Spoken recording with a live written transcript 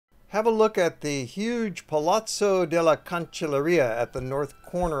Have a look at the huge Palazzo della Cancelleria at the north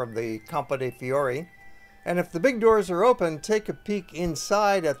corner of the Campo dei Fiori. And if the big doors are open, take a peek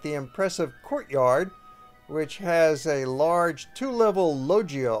inside at the impressive courtyard, which has a large two-level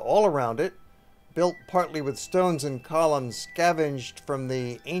loggia all around it, built partly with stones and columns scavenged from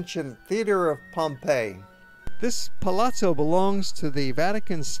the ancient theater of Pompeii. This palazzo belongs to the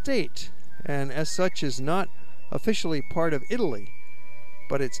Vatican State, and as such is not officially part of Italy,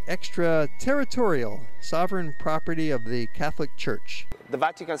 but it's extraterritorial, sovereign property of the Catholic Church. The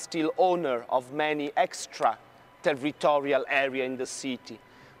Vatican is still owner of many extra-territorial areas in the city.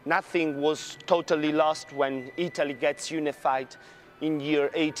 Nothing was totally lost when Italy gets unified in year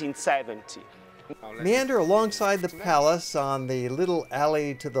 1870. Meander alongside the palace on the little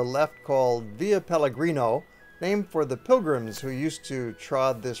alley to the left called Via Pellegrino, named for the pilgrims who used to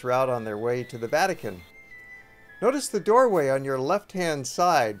trod this route on their way to the Vatican. Notice the doorway on your left-hand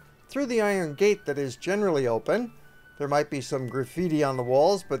side. Through the iron gate that is generally open, there might be some graffiti on the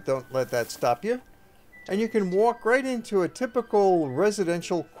walls, but don't let that stop you. And you can walk right into a typical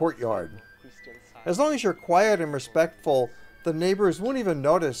residential courtyard. As long as you're quiet and respectful, the neighbors won't even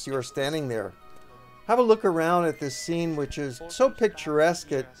notice you're standing there. Have a look around at this scene, which is so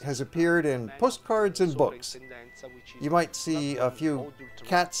picturesque it has appeared in postcards and books. You might see a few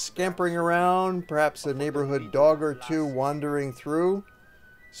cats scampering around, perhaps a neighborhood dog or two wandering through.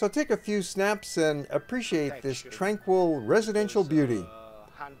 So take a few snaps and appreciate this tranquil residential beauty.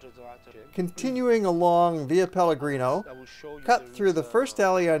 Continuing along Via Pellegrino, cut through the first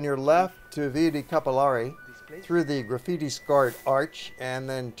alley on your left to Via di Capillari, through the graffiti-scarred arch, and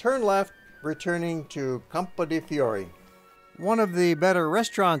then turn left, returning to Campo dei Fiori. One of the better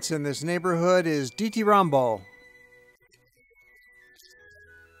restaurants in this neighborhood is Di Rambo.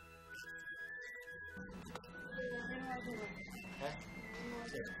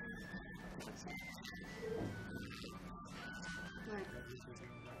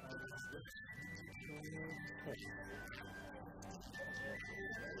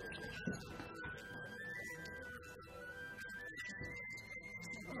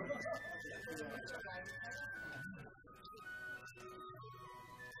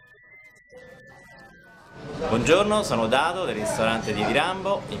 Buongiorno, sono Dado del ristorante di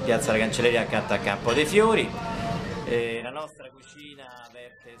Rambo in piazza La Cancelleria accanto a Campo dei Fiori. La nostra cucina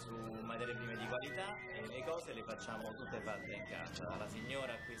verte su materie prime di qualità e le cose le facciamo tutte fatte in casa. La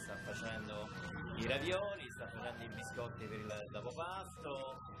signora qui sta facendo i ravioli, sta facendo i biscotti per il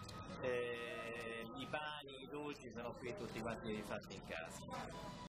dopopasto, i pani, i dolci sono qui tutti quanti fatti in casa.